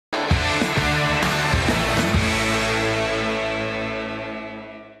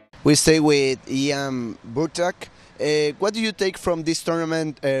We stay with Ian Burtak. What do you take from this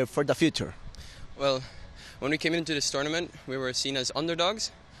tournament for the future? Well, when we came into this tournament, we were seen as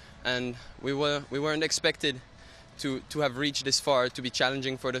underdogs, and we weren't expected to have reached this far, to be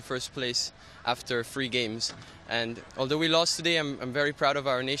challenging for the first place after 3 games. And although we lost today, I'm very proud of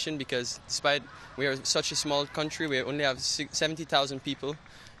our nation, because despite we are such a small country, we only have 70,000 people,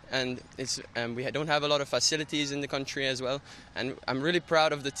 and we don't have a lot of facilities in the country as well. And I'm really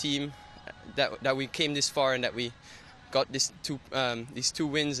proud of the team that we came this far and that we got these two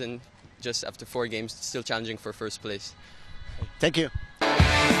wins, and just after 4 games, still challenging for first place. Thank you.